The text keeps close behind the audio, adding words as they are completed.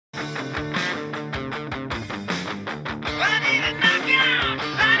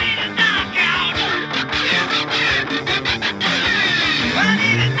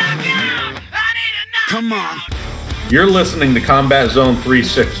Come on. You're listening to Combat Zone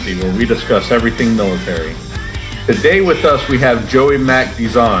 360, where we discuss everything military. Today with us, we have Joey Mac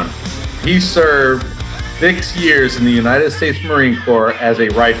Dizon. He served 6 years in the United States Marine Corps as a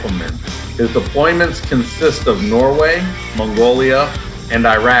rifleman. His deployments consist of Norway, Mongolia, and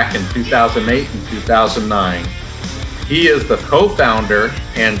Iraq in 2008 and 2009. He is the co-founder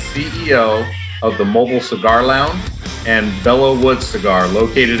and CEO of the Mobile Cigar Lounge and Bellowood Cigar,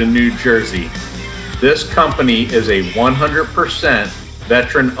 located in New Jersey. This company is a 100%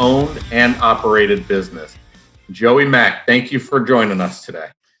 veteran-owned and operated business. Joey Mac, thank you for joining us today.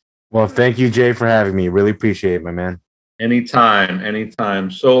 Well, thank you, Jay, for having me. Really appreciate it, my man.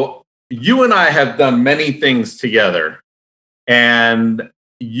 Anytime. So you and I have done many things together, and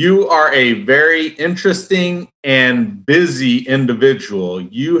you are a very interesting and busy individual.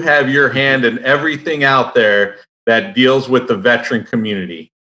 You have your hand in everything out there that deals with the veteran community.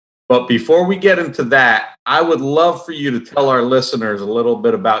 But before we get into that, I would love for you to tell our listeners a little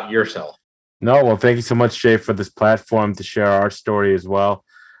bit about yourself. No, well, thank you so much, Jay, for this platform to share our story as well.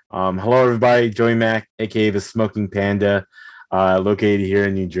 Hello, everybody. Joey Mac, a.k.a. the Smoking Panda, located here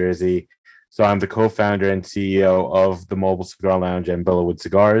in New Jersey. So I'm the co-founder and CEO of the Mobile Cigar Lounge and Bellowood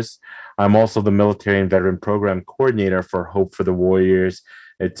Cigars. I'm also the Military and Veteran Program Coordinator for Hope for the Warriors.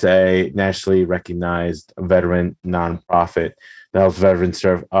 It's a nationally recognized veteran nonprofit that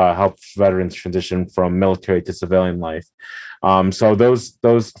helps veterans transition from military to civilian life. So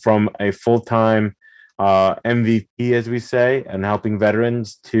those from a full-time MVP, as we say, and helping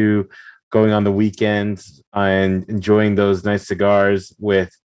veterans, to going on the weekends and enjoying those nice cigars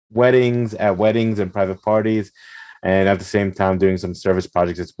with weddings and private parties, and at the same time doing some service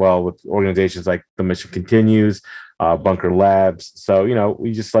projects as well with organizations like The Mission Continues, Bunker Labs. So,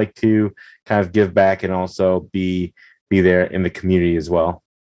 we just like to kind of give back and also be there in the community as well.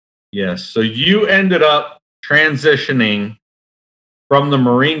 Yes. So you ended up transitioning from the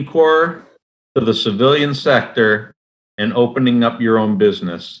Marine Corps to the civilian sector and opening up your own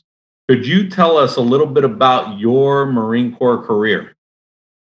business. Could you tell us a little bit about your Marine Corps career?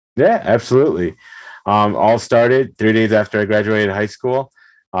 Yeah, absolutely. All started 3 days after I graduated high school.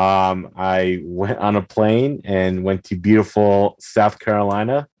 I went on a plane and went to beautiful South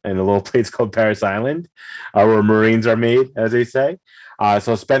Carolina in a little place called Parris Island, where Marines are made, as they say.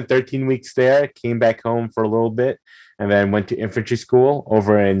 So I spent 13 weeks there, came back home for a little bit, and then went to infantry school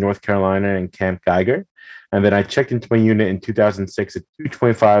over in North Carolina in Camp Geiger. And then I checked into my unit in 2006 at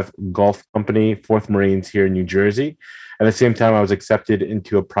 225 Gulf Company, 4th Marines here in New Jersey. At the same time, I was accepted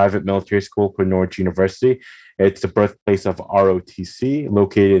into a private military school called Norwich University. It's the birthplace of ROTC,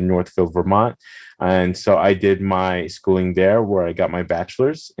 located in Northfield, Vermont. And so I did my schooling there, where I got my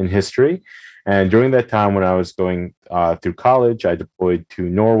bachelor's in history. And during that time, when I was going through college, I deployed to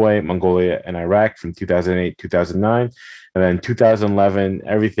Norway, Mongolia, and Iraq from 2008, 2009. And then 2011,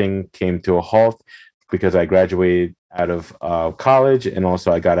 everything came to a halt because I graduated out of college, and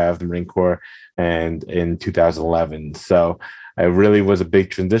also I got out of the Marine Corps and in 2011. So it really was a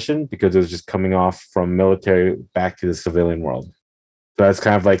big transition because it was just coming off from military back to the civilian world. So that's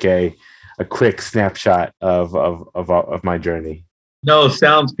kind of like a quick snapshot of my journey. No,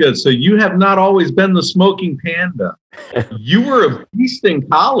 sounds good. So you have not always been the Smoking Panda. You were a beast in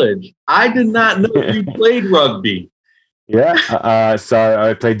college. I did not know you played rugby. Yeah, so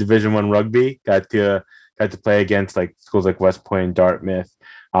I played Division I rugby. Got to play against like schools like West Point and Dartmouth.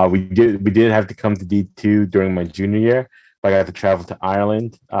 We did have to come to D2 during my junior year, but I got to travel to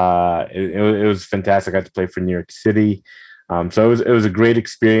Ireland. It was fantastic. I got to play for New York City. So it was a great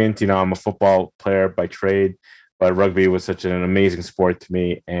experience. I'm a football player by trade, but rugby was such an amazing sport to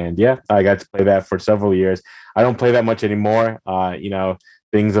me. And yeah, I got to play that for several years. I don't play that much anymore.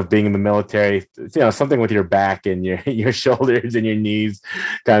 Things of being in the military, something with your back and your shoulders and your knees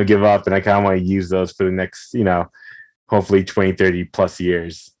kind of give up. And I kind of want to use those for the next, hopefully 20, 30 plus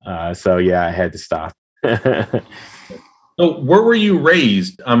years. So yeah, I had to stop. So where were you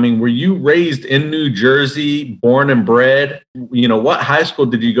raised? I mean, were you raised in New Jersey, born and bred? What high school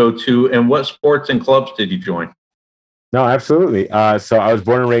did you go to, and what sports and clubs did you join? No, absolutely. So I was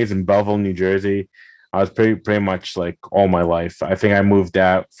born and raised in Belleville, New Jersey. I was pretty much like all my life. I think I moved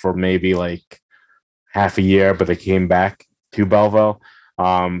out for maybe like half a year, but I came back to Belleville.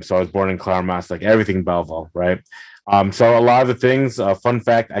 So I was born in Claremont, like everything Belleville, right? So a lot of the things, fun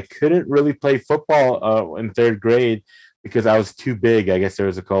fact, I couldn't really play football in third grade because I was too big. I guess there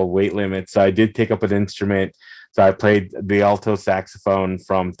was a called weight limit. So I did take up an instrument So I played the alto saxophone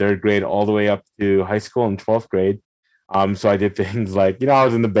from third grade all the way up to high school in 12th grade. So I did things like, I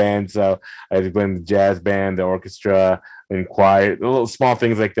was in the band, so I had to play in the jazz band, the orchestra, and choir, little small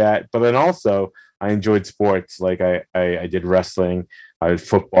things like that. But then also I enjoyed sports. Like I did wrestling, I did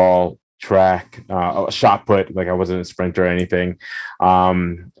football, track, shot put. Like I wasn't a sprinter or anything.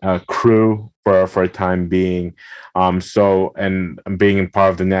 Crew for a time being. And I'm being in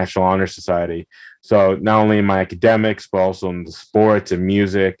part of the National Honor Society. So not only in my academics, but also in the sports and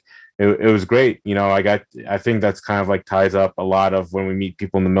music. It was great. I think that's kind of like ties up a lot of when we meet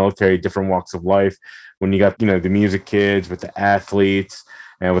people in the military, different walks of life. When you got, the music kids with the athletes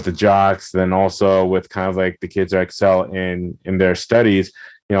and with the jocks, then also with kind of like the kids that excel in their studies.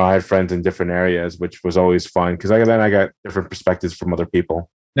 I had friends in different areas, which was always fun because then I got different perspectives from other people.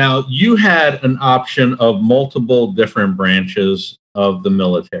 Now, you had an option of multiple different branches of the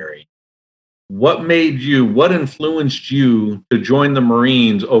military. What influenced you to join the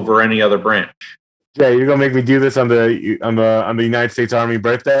Marines over any other branch? Yeah, you're gonna make me do this on the United States Army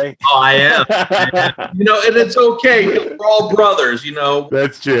birthday. Oh, I am. And it's okay. We're all brothers.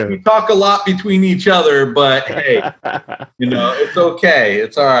 That's true. We talk a lot between each other, but hey, it's okay.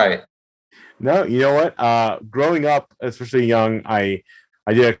 It's all right. No, you know what? Growing up, especially young, I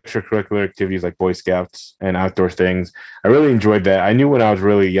did extracurricular activities like Boy Scouts and outdoor things. I really enjoyed that. I knew when I was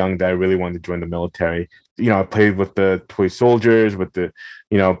really young that I really wanted to join the military. I played with the toy soldiers,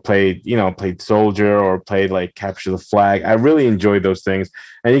 played soldier or played like capture the flag. I really enjoyed those things.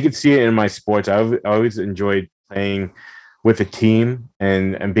 And you could see it in my sports. I always enjoyed playing with a team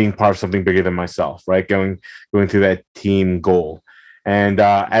and being part of something bigger than myself, right? Going through that team goal. And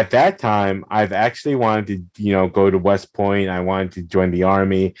at that time, I've actually wanted to, go to West Point. I wanted to join the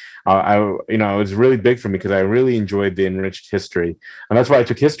Army. It was really big for me because I really enjoyed the enriched history, and that's why I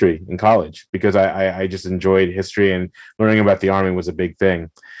took history in college because I just enjoyed history and learning about the Army was a big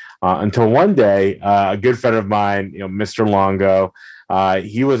thing. Until one day, a good friend of mine, Mr. Longo,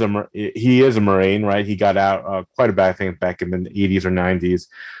 he is a Marine, right? He got out quite a bit, I think, back in the 80s or 90s.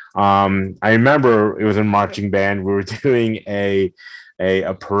 I remember it was a marching band. We were doing a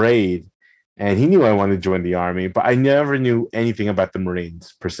parade, and he knew I wanted to join the Army, but I never knew anything about the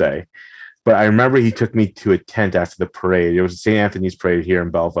Marines per se. But I remember he took me to a tent after the parade. It was St. Anthony's Parade here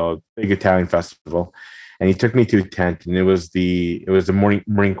in Belleville, big Italian festival, and he took me to a tent, and it was the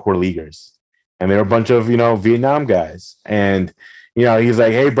Marine Corps Leaguers, and they were a bunch of Vietnam guys, and he's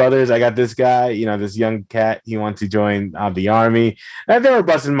like, "Hey, brothers, I got this guy, this young cat. He wants to join the Army." And they were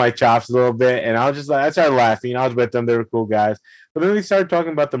busting my chops a little bit. And I was just like, I started laughing. I was with them. They were cool guys. But then they started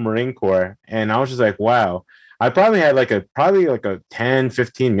talking about the Marine Corps. And I was just like, wow. I probably had like a 10,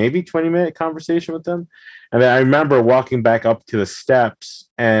 15, maybe 20-minute conversation with them. And then I remember walking back up to the steps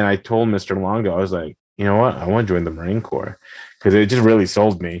and I told Mr. Longo, I was like, you know what? I want to join the Marine Corps because it just really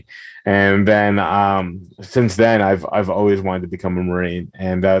sold me. And then since then, I've always wanted to become a Marine,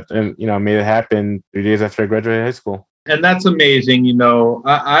 and made it happen 3 days after I graduated high school. And that's amazing.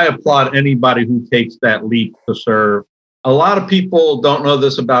 I applaud anybody who takes that leap to serve. A lot of people don't know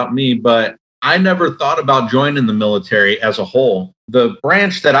this about me, but I never thought about joining the military as a whole. The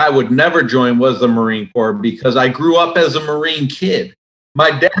branch that I would never join was the Marine Corps because I grew up as a Marine kid. My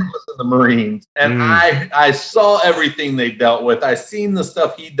dad was in the Marines, and I saw everything they dealt with. I seen the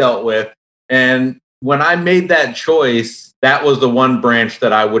stuff he dealt with. And when I made that choice, that was the one branch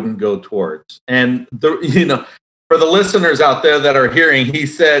that I wouldn't go towards. And, for the listeners out there that are hearing, he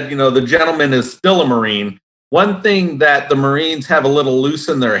said, the gentleman is still a Marine. One thing that the Marines have a little loose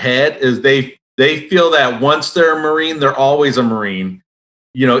in their head is they feel that once they're a Marine, they're always a Marine.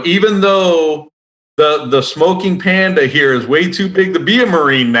 Even though the smoking panda here is way too big to be a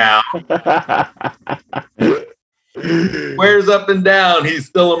Marine now. Wears up and down, he's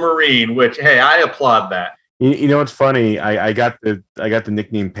still a Marine, which, hey, I applaud that. What's funny? I got the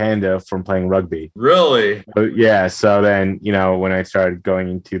nickname Panda from playing rugby. Really? Yeah. So then, when I started going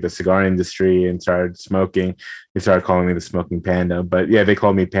into the cigar industry and started smoking, they started calling me the Smoking Panda. But yeah, they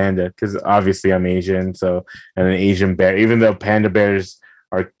called me Panda because obviously I'm Asian. So, and an Asian bear, even though panda bears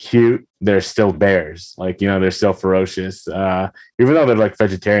are cute, they're still bears. Like, they're still ferocious. Even though they're like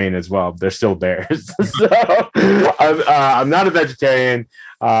vegetarian as well, they're still bears. So I'm not a vegetarian.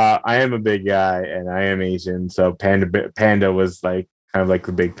 I am a big guy and I am Asian. So panda was like kind of like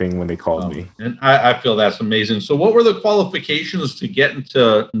the big thing when they called me. And I feel that's amazing. So what were the qualifications to get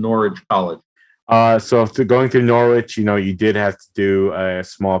into Norwich College? So if going through Norwich, you did have to do a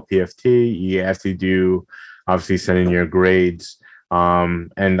small PFT. You have to do, obviously, send in your grades.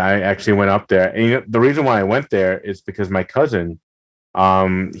 And I actually went up there. And the reason why I went there is because my cousin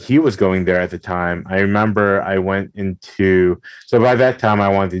He was going there at the time. I remember I went into, so by that time I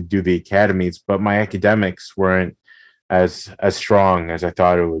wanted to do the academies, but my academics weren't as strong as I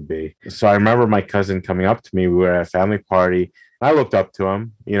thought it would be. So I remember my cousin coming up to me. We were at a family party. I looked up to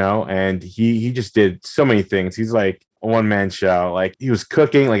him, and he just did so many things. He's like a one man show. Like he was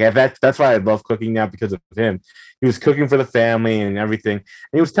cooking. Like that's why I love cooking now because of him. He was cooking for the family and everything.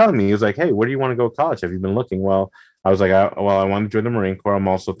 And he was telling me, he was like, "Hey, where do you want to go to college? Have you been looking?" Well, I was like, I want to join the Marine Corps. I'm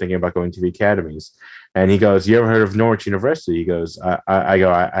also thinking about going to the academies. And he goes, "You ever heard of Norwich University?" He goes, I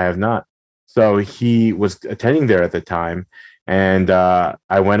go, I have not. So he was attending there at the time. And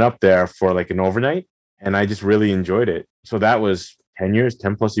I went up there for like an overnight and I just really enjoyed it. So that was 10 years,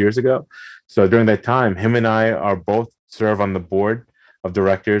 10 plus years ago. So during that time, him and I are both serve on the board of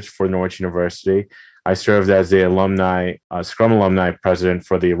directors for Norwich University. I served as the Scrum alumni president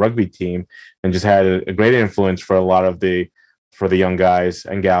for the rugby team, and just had a great influence for a lot of the young guys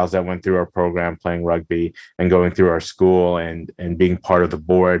and gals that went through our program playing rugby and going through our school and being part of the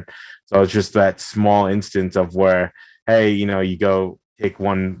board. So it's just that small instance of where, hey, you go take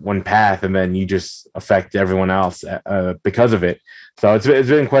one path and then you just affect everyone else because of it. So it's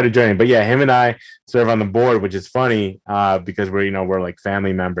been quite a journey. But yeah, him and I serve on the board, which is funny because we're like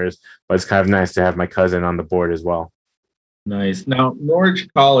family members. But it's kind of nice to have my cousin on the board as well. Nice. Now, Norwich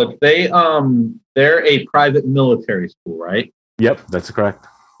College, they're a private military school, right? Yep, that's correct.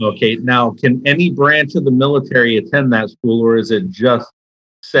 Okay. Now, can any branch of the military attend that school, or is it just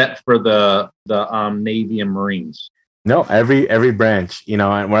set for the Navy and Marines? No, every branch,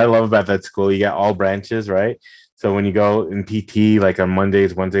 and what I love about that school, you get all branches, right? So when you go in PT, like on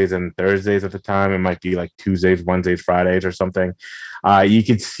Mondays, Wednesdays, and Thursdays at the time, it might be like Tuesdays, Wednesdays, Fridays, or something. You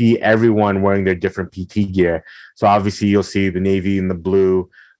could see everyone wearing their different PT gear. So obviously, you'll see the Navy in the blue.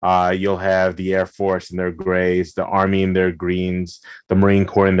 You'll have the Air Force in their grays, the Army in their greens, the Marine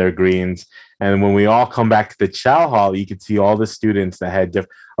Corps in their greens. And when we all come back to the Chow Hall, you could see all the students that had different.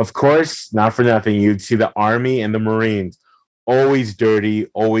 Of course, not for nothing, you'd see the Army and the Marines always dirty,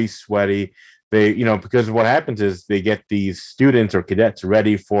 always sweaty. They, because what happens is they get these students or cadets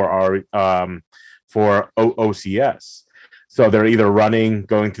ready for our OCS. So they're either running,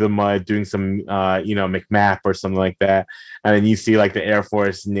 going through the mud, doing some, McMap or something like that. And then you see like the Air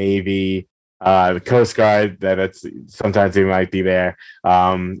Force, Navy, the Coast Guard, that's sometimes they might be there.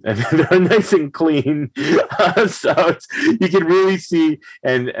 And they're nice and clean. So you can really see,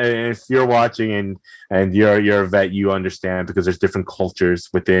 and if you're watching and you're a vet, you understand because there's different cultures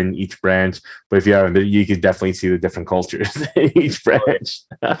within each branch. But if you haven't, you can definitely see the different cultures in each branch.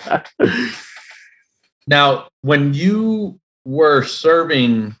 Now, when you were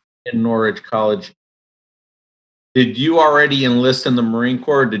serving in Norwich College, did you already enlist in the Marine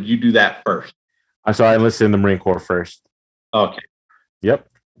Corps, or did you do that first? So I enlisted in the Marine Corps first. Okay. Yep.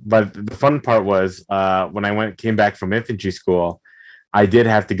 But the fun part was when I came back from infantry school, I did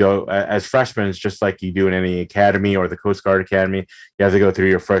have to go as freshmen. It's just like you do in any academy or the Coast Guard Academy. You have to go through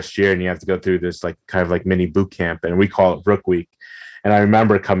your first year and you have to go through this like kind of like mini boot camp, and we call it Rook Week. And I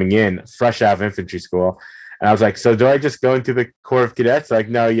remember coming in fresh out of infantry school, and I was like, "So do I just go into the Corps of Cadets?" Like,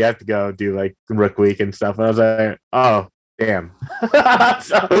 no, you have to go do like Rook Week and stuff. And I was like, "Oh, damn!"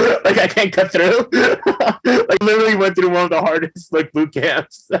 So like I can't cut through. Like literally went through one of the hardest like boot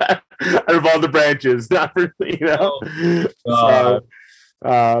camps out of all the branches. Not for So,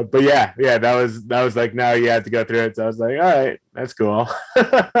 but yeah, that was like now you have to go through it. So I was like, all right, that's cool.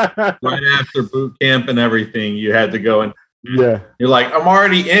 Right after boot camp and everything, you had to go and yeah. You're like, I'm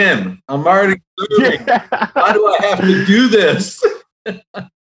already in. I'm already doing. Yeah. Why do I have to do this?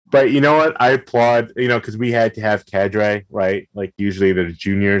 But you know what? I applaud, because we had to have cadre, right? Like usually the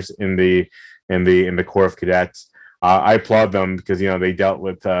juniors in the Corps of Cadets. I applaud them because they dealt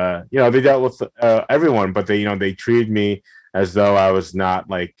with everyone, but they treated me as though I was not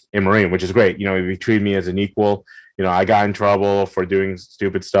like a Marine, which is great. They treated me as an equal. I got in trouble for doing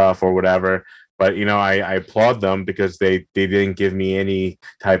stupid stuff or whatever. But I applaud them because they didn't give me any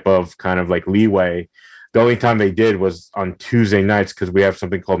type of kind of like leeway. The only time they did was on Tuesday nights because we have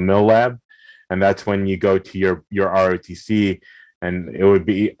something called Mill Lab, and that's when you go to your ROTC, and it would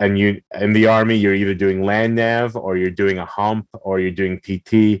be and you in the Army you're either doing land nav or you're doing a hump or you're doing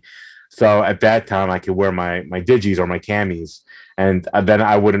PT. So at that time I could wear my digis or my camis, and then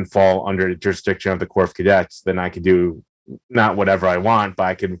I wouldn't fall under the jurisdiction of the Corps of Cadets. Then I could do not whatever I want, but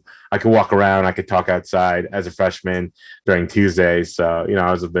I could walk around, I could talk outside as a freshman during Tuesdays. So,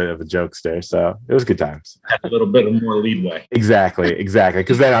 I was a bit of a jokester. So it was good times. A little bit of more leeway. Exactly.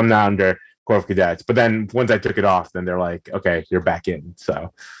 Because then I'm not under Corps of Cadets. But then once I took it off, then they're like, okay, you're back in.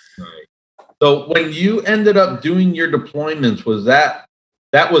 So right. So when you ended up doing your deployments,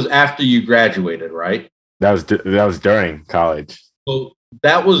 that was after you graduated, right? That was during college. So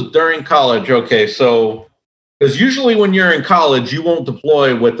that was during college. Okay, so because usually when you're in college, you won't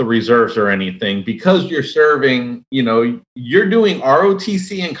deploy with the reserves or anything because you're serving. You're doing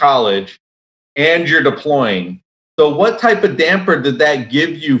ROTC in college and you're deploying. So what type of damper did that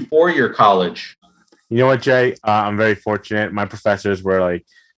give you for your college? You know what, Jay? I'm very fortunate. My professors were like,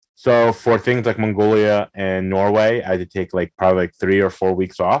 so for things like Mongolia and Norway, I had to take like probably like 3 or 4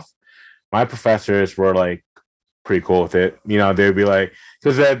 weeks off. My professors were like pretty cool with it. They'd be like,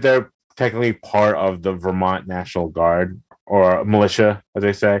 because they're technically part of the Vermont National Guard or militia, as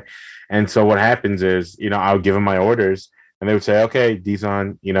they say. And so what happens is, I would give them my orders and they would say, okay,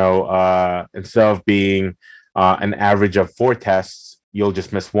 Dizon, instead of being an average of 4 tests, you'll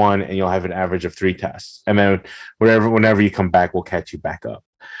just miss one and you'll have an average of 3 tests. And then whenever you come back, we'll catch you back up.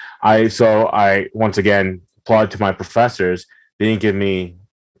 I once again applaud to my professors. They didn't give me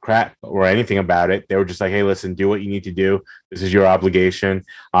crap or anything about it. They were just like, hey, listen, do what you need to do. This is your obligation.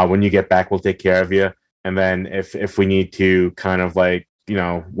 When you get back, we'll take care of you. And then if we need to kind of like,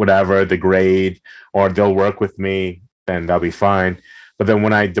 whatever the grade or they'll work with me, then that'll be fine. But then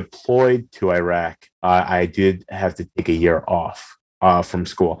when I deployed to Iraq, I did have to take a year off from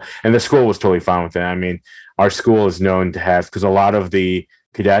school. And the school was totally fine with it. I mean, our school is known to have, because a lot of the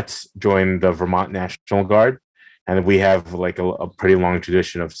cadets join the Vermont National Guard, and we have like a pretty long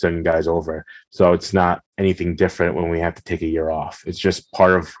tradition of sending guys over. So it's not anything different when we have to take a year off. It's just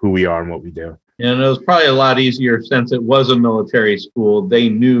part of who we are and what we do. And it was probably a lot easier since it was a military school. They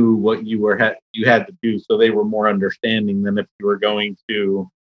knew what you had to do, so they were more understanding than if you were going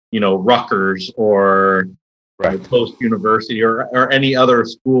to, Rutgers or Post University or any other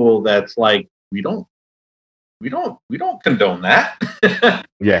school that's like, we don't condone that.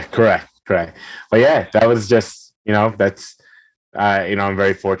 Yeah, correct. But yeah, that was just, that's I'm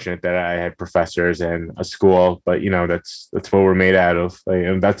very fortunate that I had professors and a school, but that's what we're made out of.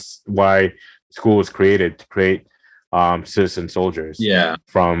 And that's why school was created, to create citizen soldiers. Yeah.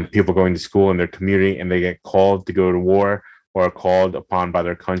 From people going to school in their community and they get called to go to war or are called upon by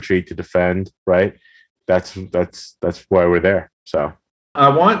their country to defend, right? That's why we're there. So I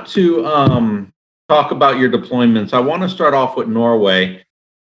want to talk about your deployments. I want to start off with Norway.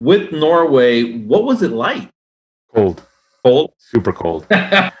 With Norway, what was it like? Cold, super cold.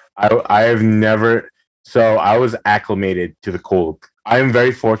 I have never. So I was acclimated to the cold. I am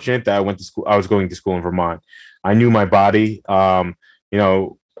very fortunate that I went to school. I was going to school in Vermont. I knew my body.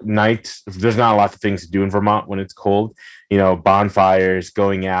 Nights. There's not a lot of things to do in Vermont when it's cold. Bonfires,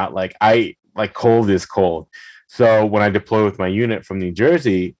 going out. Cold is cold. So when I deployed with my unit from New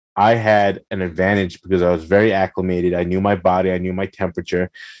Jersey, I had an advantage because I was very acclimated. I knew my body. I knew my temperature.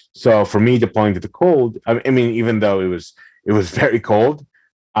 So for me deploying to the cold, I mean, even though it was very cold,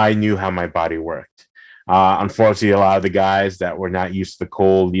 I knew how my body worked. Unfortunately, a lot of the guys that were not used to the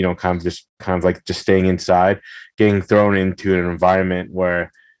cold, kind of like just staying inside, getting thrown into an environment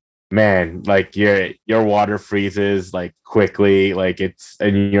where, man, like your water freezes like quickly,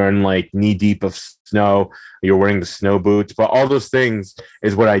 and you're in like knee deep of snow. You're wearing the snow boots, but all those things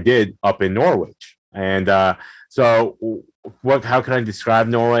is what I did up in Norwich. And so, how can I describe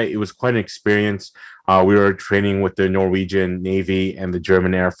Norway? It was quite an experience. We were training with the Norwegian Navy and the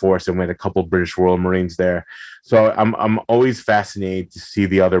German Air Force, and we had a couple British Royal Marines there. So I'm always fascinated to see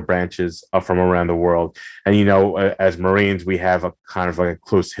the other branches from around the world. And as Marines, we have a kind of like a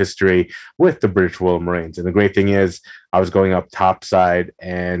close history with the British Royal Marines. And the great thing is, I was going up topside,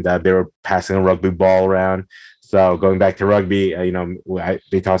 and they were passing a rugby ball around. So going back to rugby,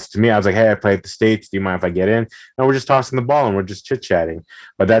 they tossed it to me. I was like, hey, I play at the States. Do you mind if I get in? And we're just tossing the ball and we're just chit-chatting.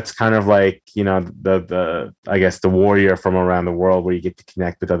 But that's kind of like, the I guess the warrior from around the world where you get to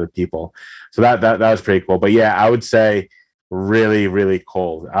connect with other people. So that was pretty cool. But yeah, I would say really, really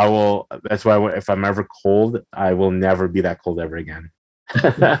cold. That's why if I'm ever cold, I will never be that cold ever again.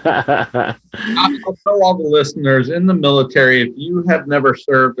 I'll tell all the listeners in the military, if you have never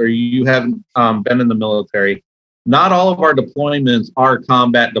served or you haven't been in the military, not all of our deployments are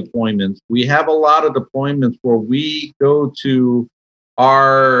combat deployments. We have a lot of deployments where we go to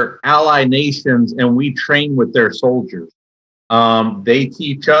our ally nations and we train with their soldiers. They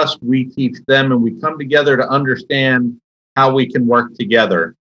teach us, we teach them, and we come together to understand how we can work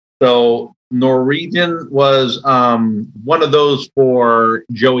together. So Norwegian was one of those for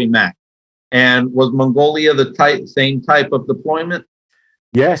Joey Mack. And was Mongolia the same type of deployment?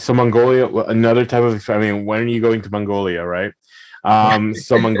 Yeah, so Mongolia, another type of, when are you going to Mongolia, right?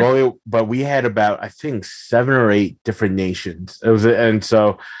 So Mongolia, but we had about, I think, 7 or 8 different nations. And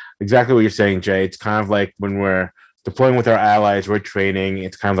so exactly what you're saying, Jay. It's kind of like when we're deploying with our allies, we're training.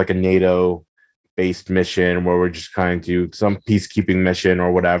 It's kind of like a NATO based mission where we're just trying to do some peacekeeping mission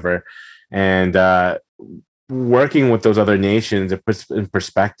or whatever. And working with those other nations, it puts in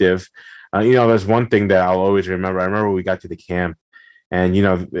perspective. There's one thing that I'll always remember. I remember we got to the camp, and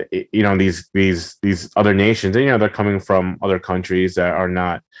these other nations, they're coming from other countries that are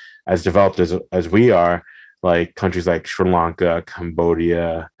not as developed as we are, like countries like Sri Lanka,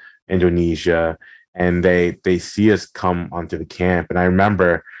 Cambodia, Indonesia, and they see us come onto the camp. And I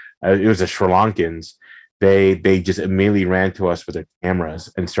remember it was the Sri Lankans. They just immediately ran to us with their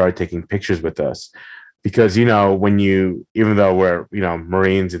cameras and started taking pictures with us, because even though we're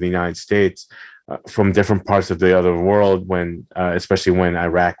Marines in the United States, from different parts of the other world, when especially when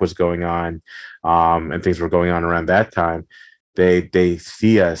Iraq was going on, and things were going on around that time, they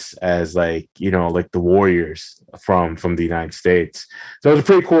see us as like the warriors from the United States. So it was a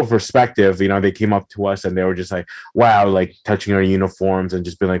pretty cool perspective. They came up to us and they were just like, wow, like touching our uniforms and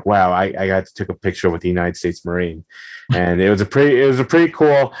just being like, wow, I got to take a picture with the United States Marine. And it was a pretty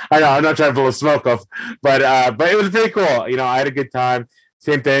cool. I know I'm not trying to blow smoke off, but it was pretty cool. I had a good time.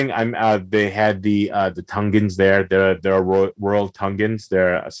 Same thing. They had the Tungans there. They're rural Tungans.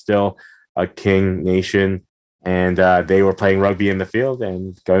 They're still a king nation, and they were playing rugby in the field.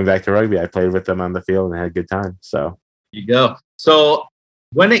 And going back to rugby, I played with them on the field and had a good time. So you go. So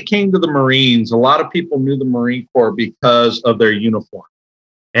when it came to the Marines, a lot of people knew the Marine Corps because of their uniform,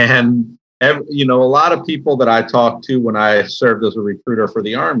 and a lot of people that I talked to when I served as a recruiter for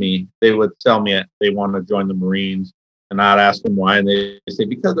the Army, they would tell me they want to join the Marines. And I'd ask them why, and they say,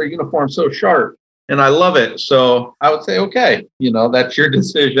 because their uniform's so sharp. And I love it. So I would say, okay, that's your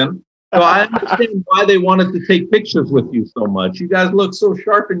decision. So I understand why they wanted to take pictures with you so much. You guys look so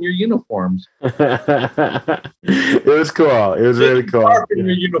sharp in your uniforms. It was cool. It was really cool. Sharp in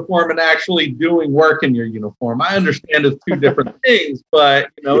your uniform and actually doing work in your uniform. I understand it's two different things, but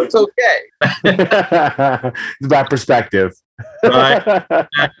it's okay. It's about perspective. Right.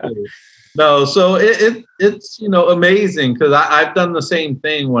 Exactly. No, so it's amazing, because I've done the same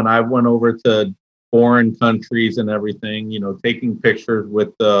thing when I went over to foreign countries and everything, taking pictures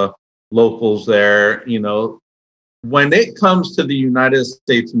with the locals there. When it comes to the United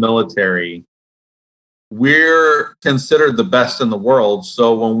States military, we're considered the best in the world.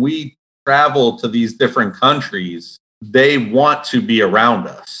 So when we travel to these different countries, they want to be around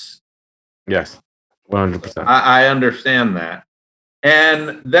us. Yes, 100%. I understand that.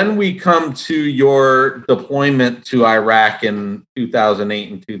 And then we come to your deployment to Iraq in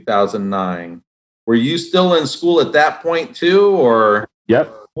 2008 and 2009. Were you still in school at that point too, or?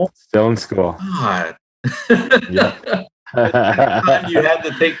 Yep, still in school. God. Yep. You had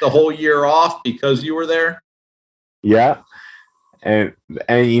to take the whole year off because you were there? Yeah. And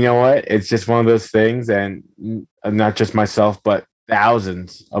you know what? It's just one of those things, and not just myself, but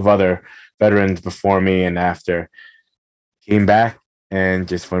thousands of other veterans before me and after came back and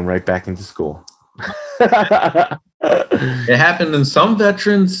just went right back into school. It happened, and some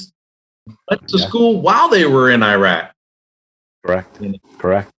veterans went to school while they were in Iraq. Correct.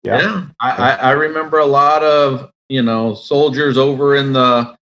 Correct. Yeah. I remember a lot of, soldiers over in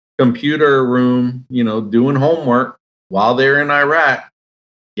the computer room, doing homework while they're in Iraq,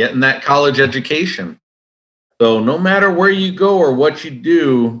 getting that college education. So no matter where you go or what you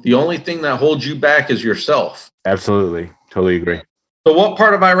do, the only thing that holds you back is yourself. Absolutely. Totally agree. So what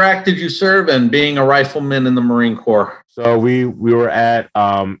part of Iraq did you serve in, being a rifleman in the Marine Corps? So we were at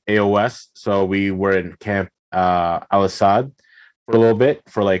AOS. So we were in Camp Al-Assad for a little bit,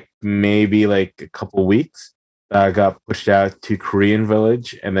 for maybe a couple weeks. I got pushed out to Korean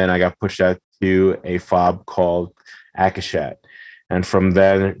Village, and then I got pushed out to a FOB called Akashat. And from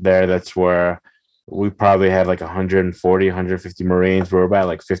there, that's where we probably had 140, 150 Marines. We were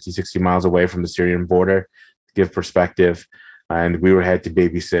about 50, 60 miles away from the Syrian border, to give perspective. And we had to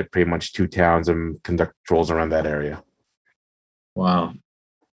babysit pretty much 2 towns and conduct patrols around that area. Wow.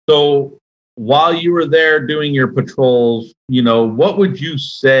 So while you were there doing your patrols, what would you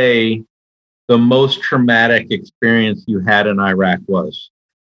say the most traumatic experience you had in Iraq was?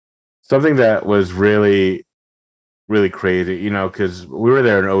 Something that was really, really crazy, because we were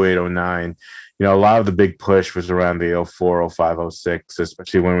there in 08, 09. A lot of the big push was around the 04, 05, 06,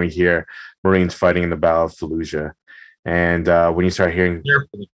 especially when we hear Marines fighting in the Battle of Fallujah. And when you start hearing,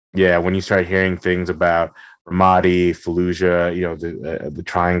 things about Ramadi, Fallujah, the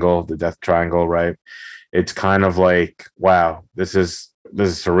triangle, the Death Triangle, right? It's kind of like, wow, this is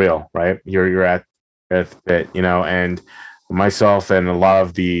surreal, right? You're at the pit, and myself and a lot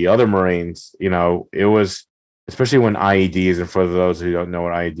of the other Marines, it was, especially when IEDs, and for those who don't know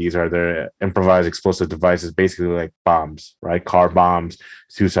what IEDs are, they're improvised explosive devices, basically like bombs, right? Car bombs,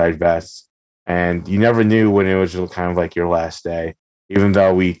 suicide vests. And you never knew when it was kind of like your last day, even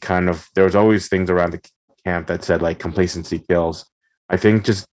though there was always things around the camp that said like complacency kills. I think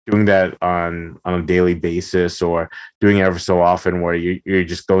just doing that on a daily basis, or doing it ever so often, where you're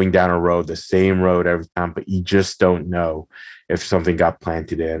just going down a road, the same road every time, but you just don't know if something got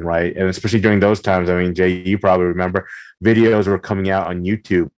planted in, right? And especially during those times, I mean, Jay, you probably remember videos were coming out on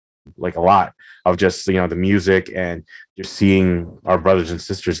YouTube, like a lot, of just the music, and just seeing our brothers and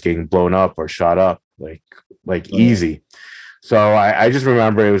sisters getting blown up or shot up, like easy. So I just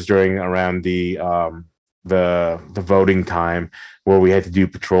remember it was during around the voting time, where we had to do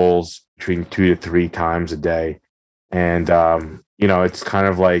patrols between 2 to 3 times a day. And it's kind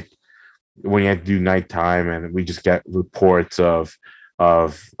of like when you had to do nighttime, and we just get reports of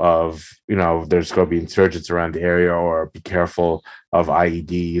there's going to be insurgents around the area, or be careful of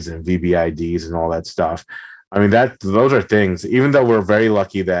IEDs and VBIDs and all that stuff. I mean, those are things, even though we're very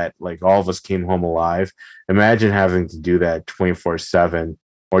lucky that like all of us came home alive, imagine having to do that 24/7,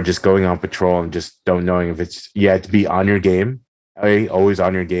 or just going on patrol and just don't knowing if you had to be on your game, always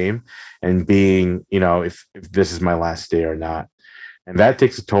on your game, and being, if this is my last day or not. And that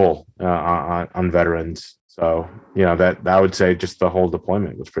takes a toll on veterans. So, that I would say just the whole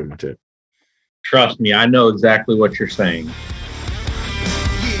deployment was pretty much it. Trust me, I know exactly what you're saying.